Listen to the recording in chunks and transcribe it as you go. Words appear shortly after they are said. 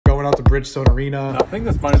going out to Bridgestone Arena. Nothing.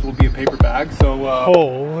 This might as well be a paper bag. So,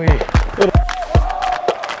 holy. Pretty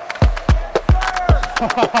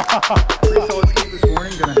solid skate this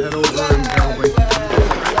morning. Gonna head over and grab a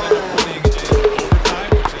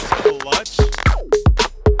bite to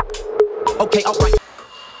eat. Okay, all right.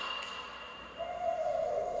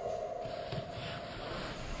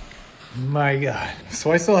 My God.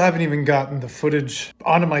 So I still haven't even gotten the footage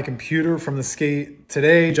onto my computer from the skate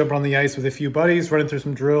today. Jumping on the ice with a few buddies, running through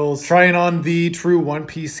some drills, trying on the true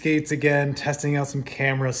one-piece skates again, testing out some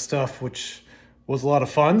camera stuff, which was a lot of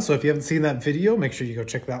fun. So if you haven't seen that video, make sure you go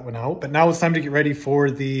check that one out. But now it's time to get ready for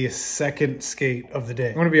the second skate of the day.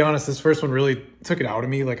 I'm gonna be honest, this first one really took it out of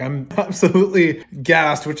me. Like, I'm absolutely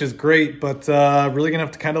gassed, which is great, but really gonna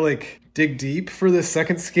have to kind of like dig deep for this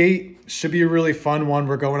second skate. Should be a really fun one.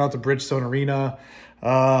 We're going out to Bridgestone Arena.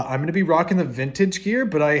 I'm going to be rocking the vintage gear,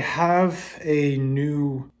 but I have a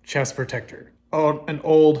new chest protector. Oh, an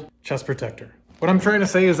old chest protector. What I'm trying to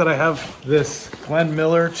say is that I have this Glenn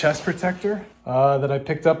Miller chest protector that I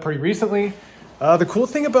picked up pretty recently. The cool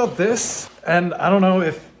thing about this, and I don't know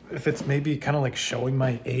if it's maybe kind of like showing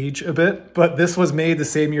my age a bit, but this was made the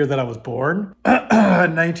same year that I was born,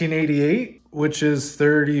 1988. Which is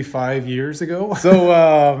 35 years ago.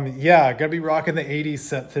 So, yeah, gonna be rocking the 80s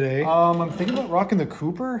set today. I'm thinking about rocking the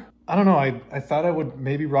Cooper. I don't know, I thought I would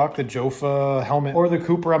maybe rock the Jofa helmet or the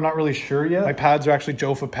Cooper. I'm not really sure yet. My pads are actually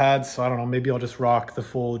Jofa pads, so I don't know, maybe I'll just rock the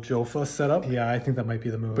full Jofa setup. Yeah, I think that might be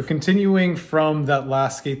the move. But continuing from that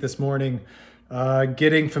last skate this morning,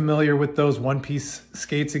 getting familiar with those one-piece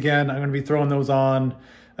skates again. I'm gonna be throwing those on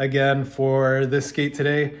again for this skate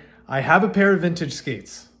today. I have a pair of vintage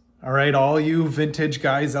skates. All right, all you vintage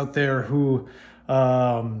guys out there who,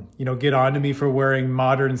 you know, get on to me for wearing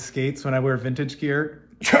modern skates when I wear vintage gear.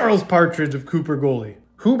 Charles Partridge of Cooper Goalie.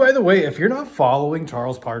 Who, by the way, if you're not following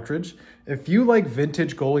Charles Partridge, if you like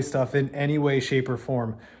vintage goalie stuff in any way, shape, or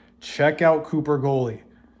form, check out Cooper Goalie.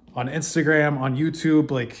 On Instagram, on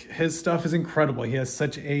YouTube, like, his stuff is incredible. He has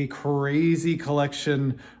such a crazy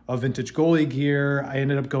collection of vintage goalie gear. I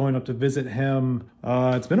ended up going up to visit him.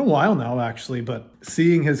 It's been a while now, actually, but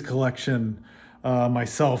seeing his collection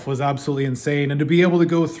myself was absolutely insane. And to be able to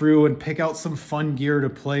go through and pick out some fun gear to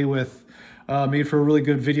play with made for a really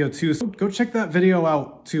good video too. So go check that video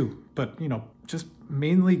out too. But, you know, just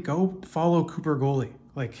mainly go follow Cooper Goalie.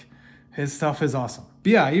 Like, his stuff is awesome.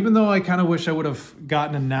 But yeah, even though I kind of wish I would have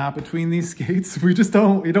gotten a nap between these skates, we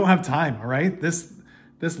don't have time, all right? This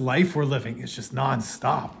life we're living is just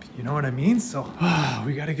nonstop, you know what I mean? So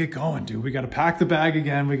we gotta get going, dude. We gotta pack the bag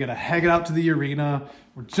again. We gotta head out to the arena.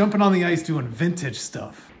 We're jumping on the ice doing vintage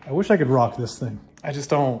stuff. I wish I could rock this thing. I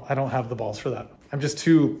don't have the balls for that. I'm just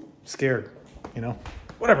too scared, you know?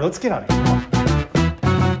 Whatever, let's get out of here. Come on.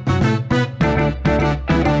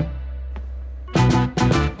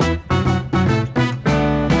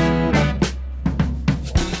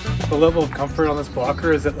 The level of comfort on this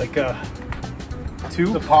blocker is at like a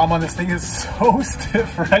 2. The palm on this thing is so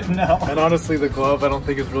stiff right now. And honestly, the glove I don't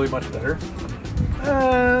think is really much better.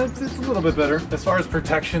 It's a little bit better. As far as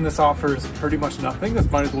protection, this offers pretty much nothing. This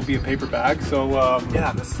might as well be a paper bag. So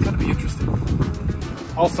yeah, this is gonna be interesting.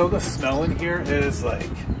 Also, the smell in here is like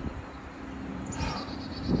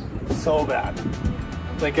so bad.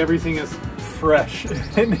 Like, everything is fresh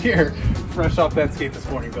in here, fresh off that skate this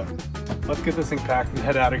morning. But let's get this thing packed and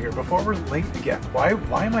head out of here before we're late again. Why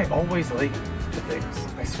am I always late to things?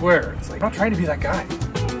 I swear, it's like, I'm not trying to be that guy.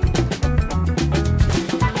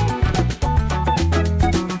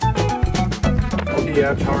 Okay,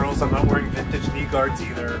 yeah, Charles, I'm not wearing vintage knee guards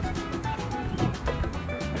either.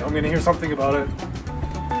 I'm gonna hear something about it.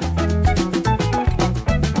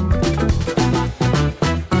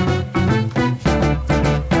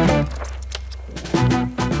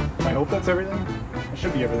 I hope that's everything. It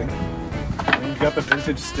should be everything. You've got the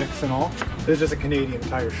vintage sticks and all. This is just a Canadian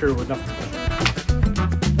tire, sure, with nothing special.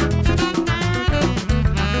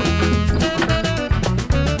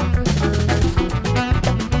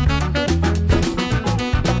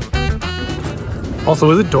 Also,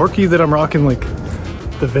 is it dorky that I'm rocking like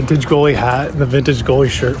the vintage goalie hat and the vintage goalie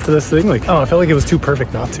shirt for this thing? Like, I don't know, I felt like it was too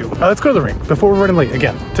perfect not to. Let's go to the rink before we're running late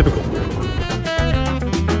again. Typical.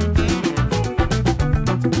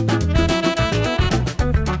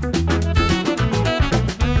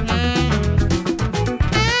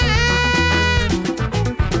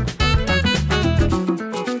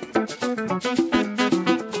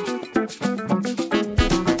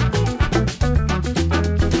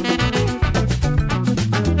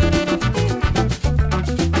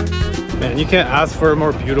 Man, you can't ask for a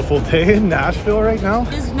more beautiful day in Nashville right now.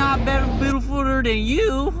 It's not better beautiful than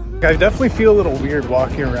you. I definitely feel a little weird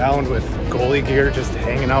walking around with goalie gear just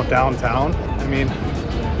hanging out downtown. I mean,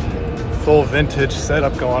 full vintage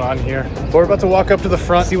setup going on here. But we're about to walk up to the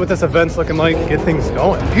front, see what this event's looking like, get things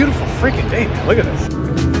going. Beautiful freaking day, man. Look at this.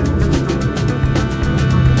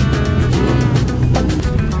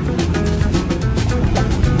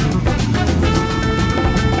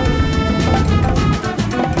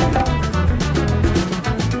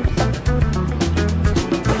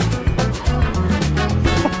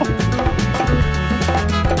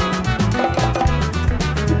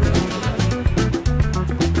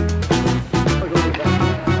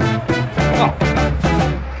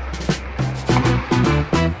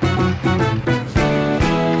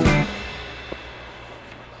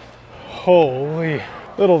 Holy,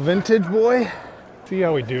 little vintage boy. See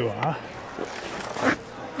how we do, huh?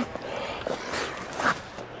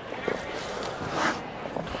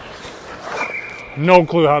 No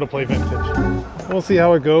clue how to play vintage. We'll see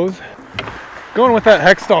how it goes. Going with that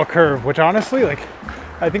Hextall curve, which honestly, like,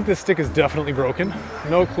 I think this stick is definitely broken.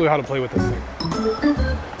 No clue how to play with this thing.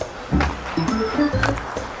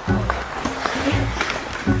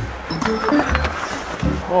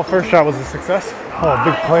 Well, first shot was a success. Oh,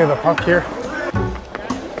 big play of the puck here.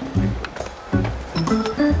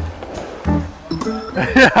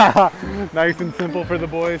 Yeah, nice and simple for the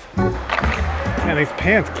boys. Man, these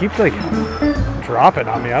pants keep like dropping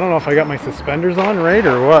on me. I don't know if I got my suspenders on right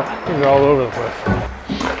or what. They're all over the place.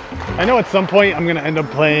 I know at some point I'm gonna end up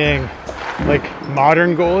playing like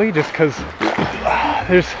modern goalie just because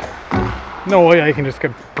there's no way I can just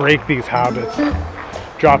break these habits.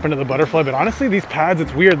 Drop into the butterfly, but honestly these pads,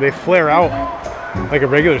 it's weird, they flare out like a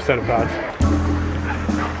regular set of pads.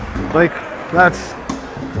 Like that's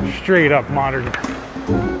straight up modern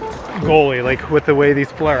goalie, like with the way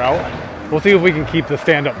these flare out. We'll see if we can keep the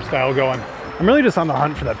stand-up style going. I'm really just on the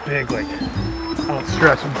hunt for that big, like,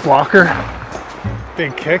 outstretched blocker,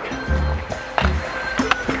 big kick.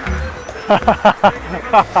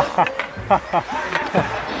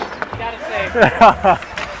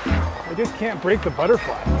 I just can't break the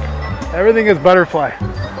butterfly. Everything is butterfly.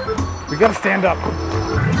 We gotta stand up.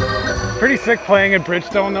 Pretty sick playing at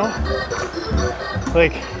Bridgestone though.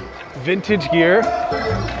 Like vintage gear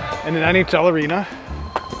in an NHL arena.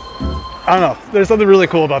 I don't know, there's something really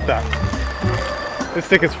cool about that. This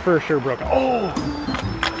stick is for sure broken. Oh,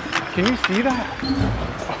 can you see that?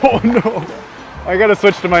 Oh no, I gotta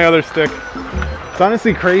switch to my other stick. It's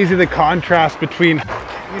honestly crazy the contrast between,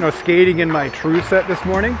 you know, skating in my true set this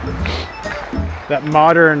morning, that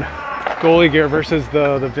modern goalie gear versus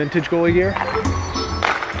the vintage goalie gear.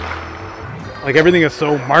 Like everything is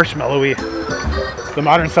so marshmallowy. The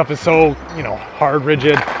modern stuff is so, you know, hard,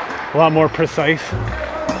 rigid, a lot more precise.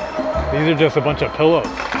 These are just a bunch of pillows.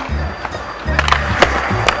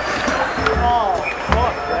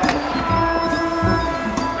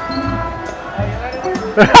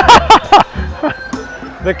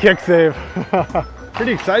 The kick save.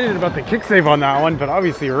 Pretty excited about the kick save on that one, but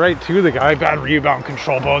obviously right to the guy. Bad rebound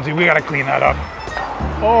control, Bonesy. We gotta clean that up.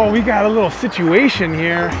 Oh, we got a little situation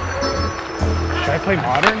here. Should I play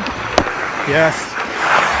modern? Yes.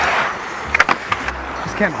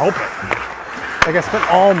 Just can't help it. Like I spent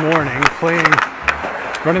all morning playing,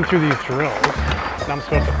 running through these drills, and I'm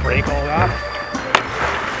supposed to break all that.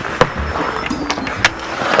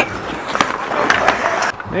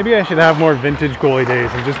 Maybe I should have more vintage goalie days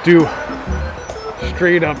and just do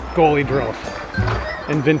straight up goalie drills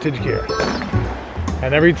in vintage gear.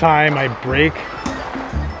 And every time I break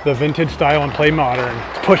the vintage style and play modern,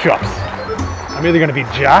 it's push-ups. I'm either gonna be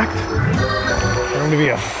jacked or I'm gonna be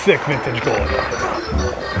a sick vintage goalie.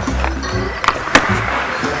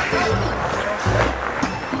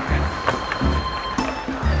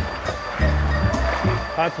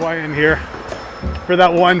 That's why I'm here, for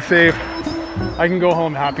that one save. I can go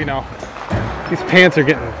home happy now. These pants are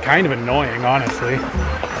getting kind of annoying, honestly.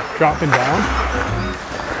 Dropping down.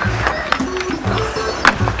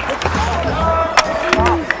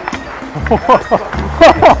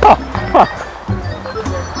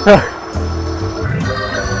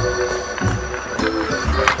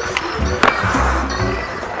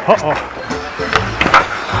 Uh-oh.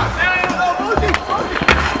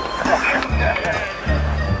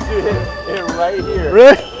 Dude, hit it right here.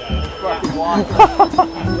 Really? Fucking walk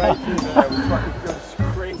right through there. We fucking goes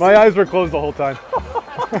crazy. My eyes were closed the whole time.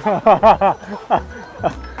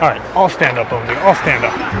 Alright, I'll stand up, Bonesy. I'll stand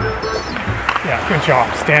up. Yeah, good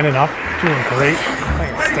job. Standing up. Doing great.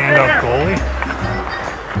 Stand up goalie.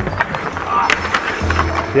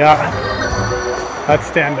 Yeah. That's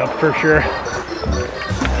stand up for sure.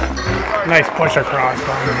 Nice push across,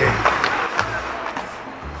 Bonesy.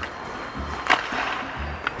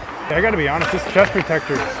 I gotta be honest, this chest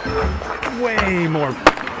protector is way more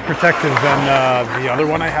protective than the other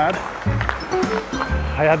one I had.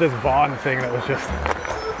 I had this Vaughn thing that was just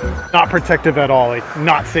not protective at all, like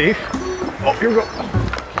not safe. Oh, here we go.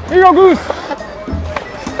 Here you go, Goose.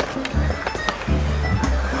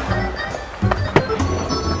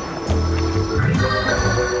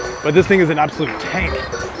 But this thing is an absolute tank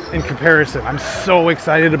in comparison. I'm so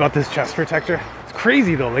excited about this chest protector. It's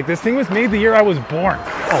crazy though, like this thing was made the year I was born.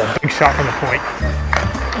 Oh, big shot from the point.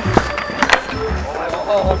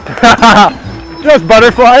 Just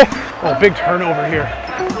butterfly. Oh, big turnover here.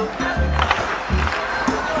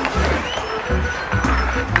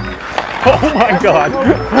 Oh my God.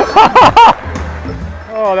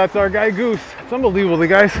 Oh, that's our guy Goose. It's unbelievable. The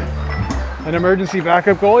guy's an emergency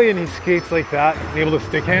backup goalie and he skates like that, able to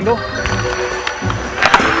stick handle.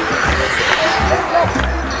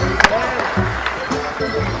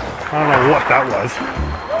 I don't know what that was.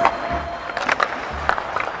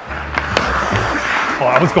 Oh,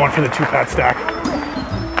 I was going for the 2-pad stack.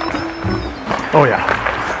 Oh yeah,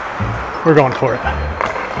 we're going for it.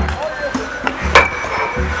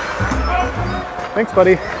 Thanks,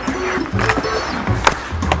 buddy.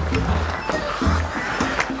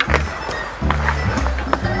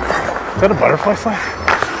 Is that a butterfly slide?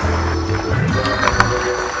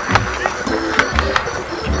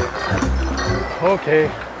 Okay,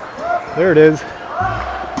 there it is.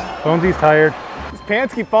 Bonesy's tired. His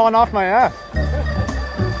pants keep falling off my ass.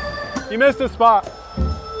 You missed a spot.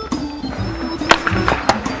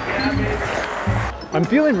 I'm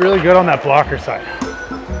feeling really good on that blocker side.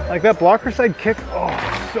 Like that blocker side kick, oh,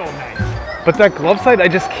 so nice. But that glove side, I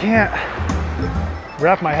just can't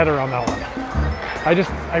wrap my head around that one.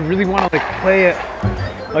 I really want to like play it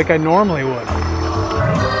like I normally would.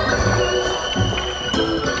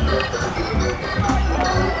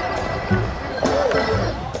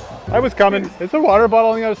 I was coming. Is there a water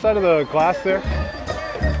bottle on the other side of the glass there?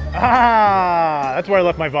 Ah, that's where I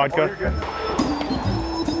left my vodka.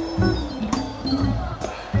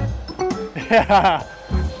 Yeah.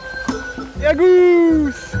 Yeah,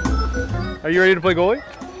 Goose! Are you ready to play goalie?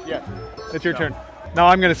 Yeah. It's your turn. Now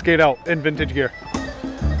I'm gonna skate out in vintage gear.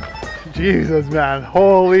 Jesus, man.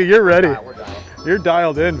 Holy, you're ready. We're dialed. You're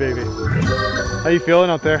dialed in, baby. How you feeling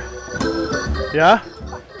out there? Yeah?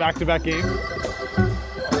 Back-to-back games?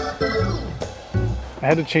 I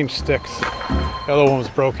had to change sticks. The other one was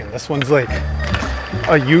broken. This one's like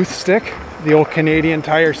a youth stick, the old Canadian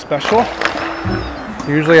Tire Special.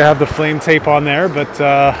 Usually I have the flame tape on there, but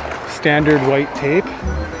standard white tape,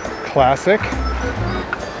 classic.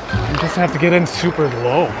 You just have to get in super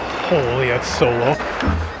low. Holy, that's so low.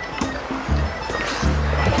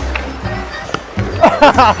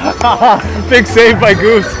 Big save by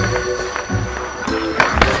Goose.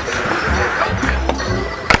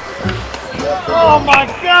 Oh my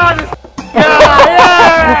God!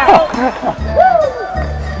 Yeah!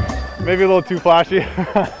 Maybe a little too flashy.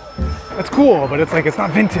 That's cool, but it's like, it's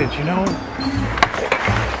not vintage, you know?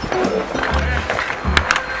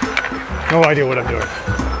 No idea what I'm doing.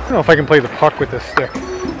 I don't know if I can play the puck with this stick.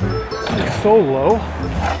 It's so low.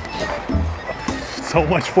 So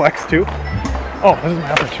much flex too. Oh, this is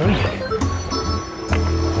my opportunity.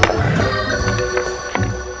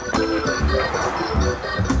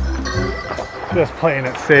 Just playing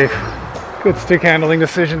it safe. Good stick handling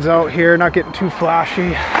decisions out here, not getting too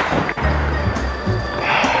flashy.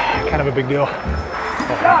 Kind of a big deal.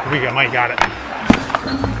 Oh, Mike got it.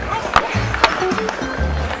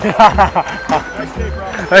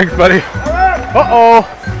 Thanks, buddy. Uh-oh.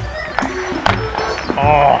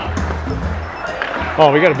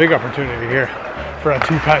 Oh, we got a big opportunity here for a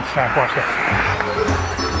 2-pad stack. Watch this.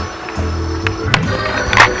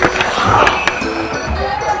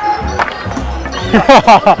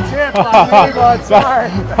 Chip on me, bud. Sorry.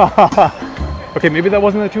 Okay, maybe that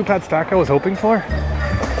wasn't the 2-pad stack I was hoping for.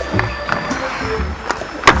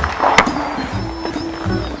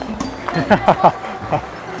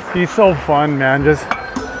 He's so fun, man, just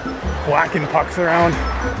whacking pucks around.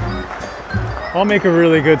 I'll make a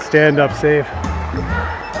really good stand-up save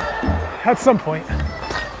at some point.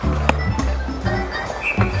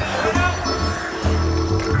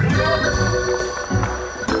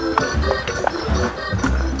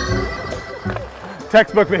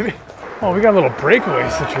 Textbook, baby. Oh, we got a little breakaway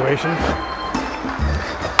situation.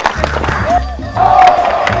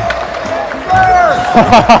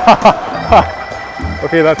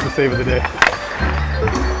 Okay, that's the save of the day.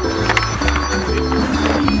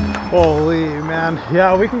 Holy man.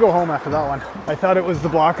 Yeah, we can go home after that one. I thought it was the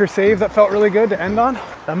blocker save that felt really good to end on.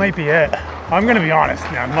 That might be it. I'm gonna be honest,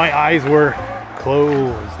 man. My eyes were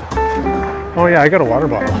closed. Oh yeah, I got a water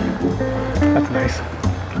bottle. That's nice.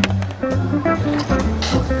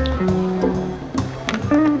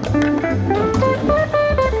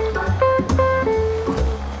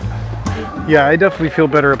 Yeah, I definitely feel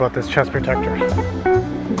better about this chest protector.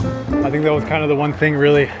 I think that was kind of the one thing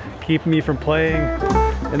really keeping me from playing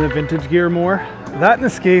in the vintage gear more. That and the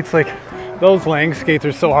skates, like those Lang skates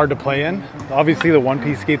are so hard to play in. Obviously the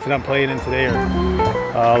one-piece skates that I'm playing in today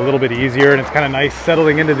are a little bit easier, and it's kind of nice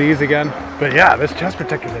settling into these again. But yeah, this chest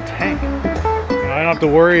protector is a tank. You know, I don't have to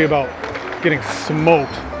worry about getting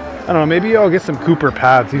smoked. I don't know, maybe I'll get some Cooper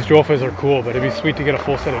pads. These Drofas are cool, but it'd be sweet to get a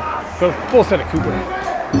full set of Cooper.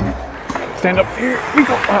 Stand up, here we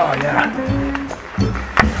go. Oh yeah.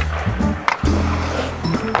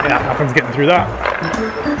 Yeah, nothing's getting through that.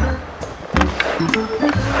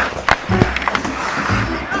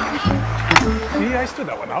 See, I stood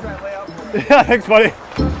that one up. Yeah, thanks buddy.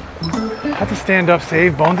 That's a stand-up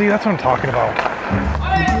save, Bonesy, that's what I'm talking about.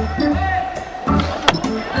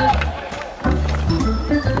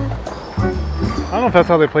 I don't know if that's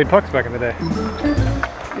how they played pucks back in the day.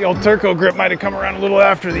 The old Turco grip might have come around a little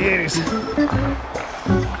after the 80s.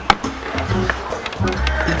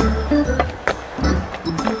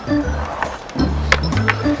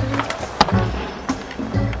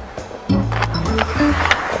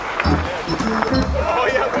 Oh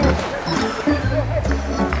yeah.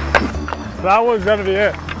 That was gonna be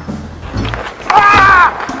it.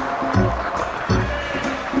 Ah!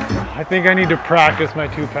 I think I need to practice my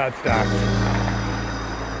 2-pad stacks.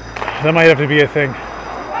 That might have to be a thing.